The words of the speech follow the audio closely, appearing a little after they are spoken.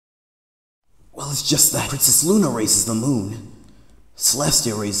Well, it's just that Princess Luna raises the moon,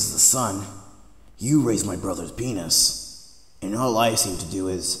 Celestia raises the sun, you raise my brother's penis, and all I seem to do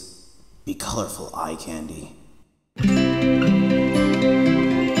is be colorful eye candy.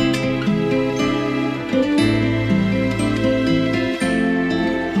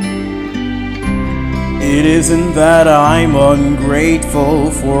 It isn't that I'm ungrateful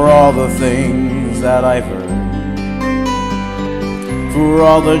for all the things that I've earned, for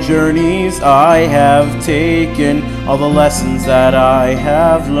all the journeys I have taken, all the lessons that I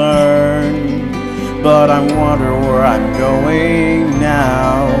have learned. But I wonder where I'm going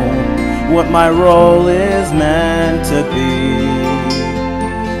now, what my role is meant to be.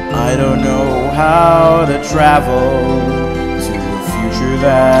 I don't know how to travel to a future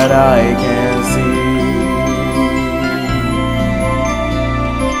that I can see.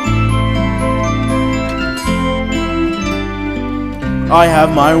 I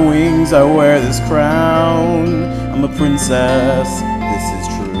have my wings, I wear this crown, I'm a princess, this is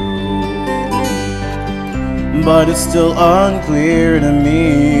true. But it's still unclear to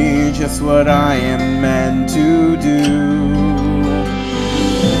me just what I am meant to do.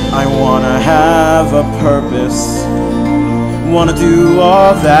 I wanna have a purpose, wanna do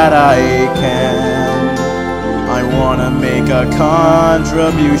all that I can. I wanna make a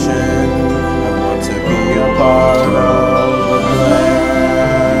contribution, I want to be a part of the plan.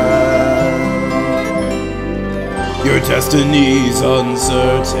 Your destiny's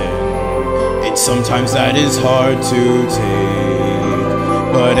uncertain, and sometimes that is hard to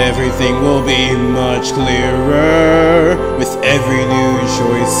take. But everything will be much clearer with every new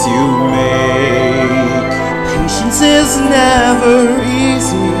choice you make. Patience is never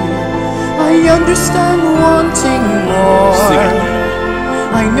easy, I understand wanting more.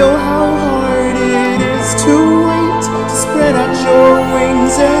 I know how hard it is to wait, to spread out your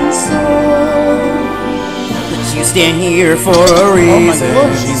wings and soar. You stand here for a reason.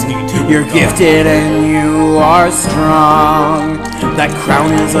 You're gifted and you are strong. That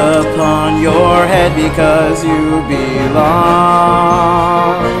crown is upon your head because you belong.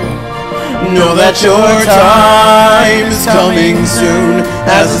 Know that your time is coming soon.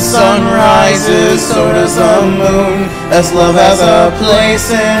 As the sun rises, so does the moon. As love has a place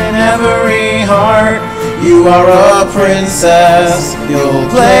in every heart, you are a princess, you'll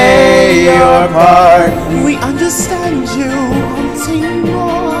play your part. We understand you wanting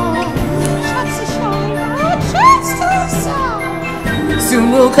more.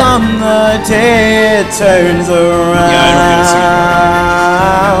 Soon will come the day it turns around.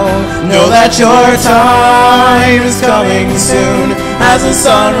 Know that your time is coming soon. As the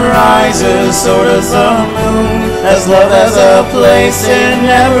sun rises, so does the moon. As love has a place in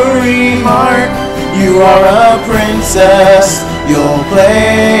every heart, you are a princess, you'll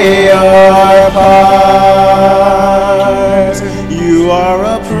play your part. You are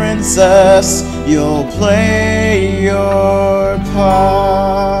a princess, you'll play your part.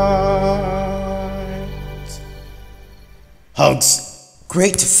 Hugs.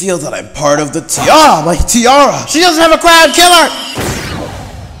 Great to feel that I'm part of the tiara, my tiara. She doesn't have a crown, kill her!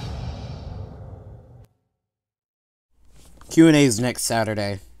 Q&A's next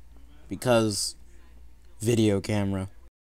Saturday, because video camera.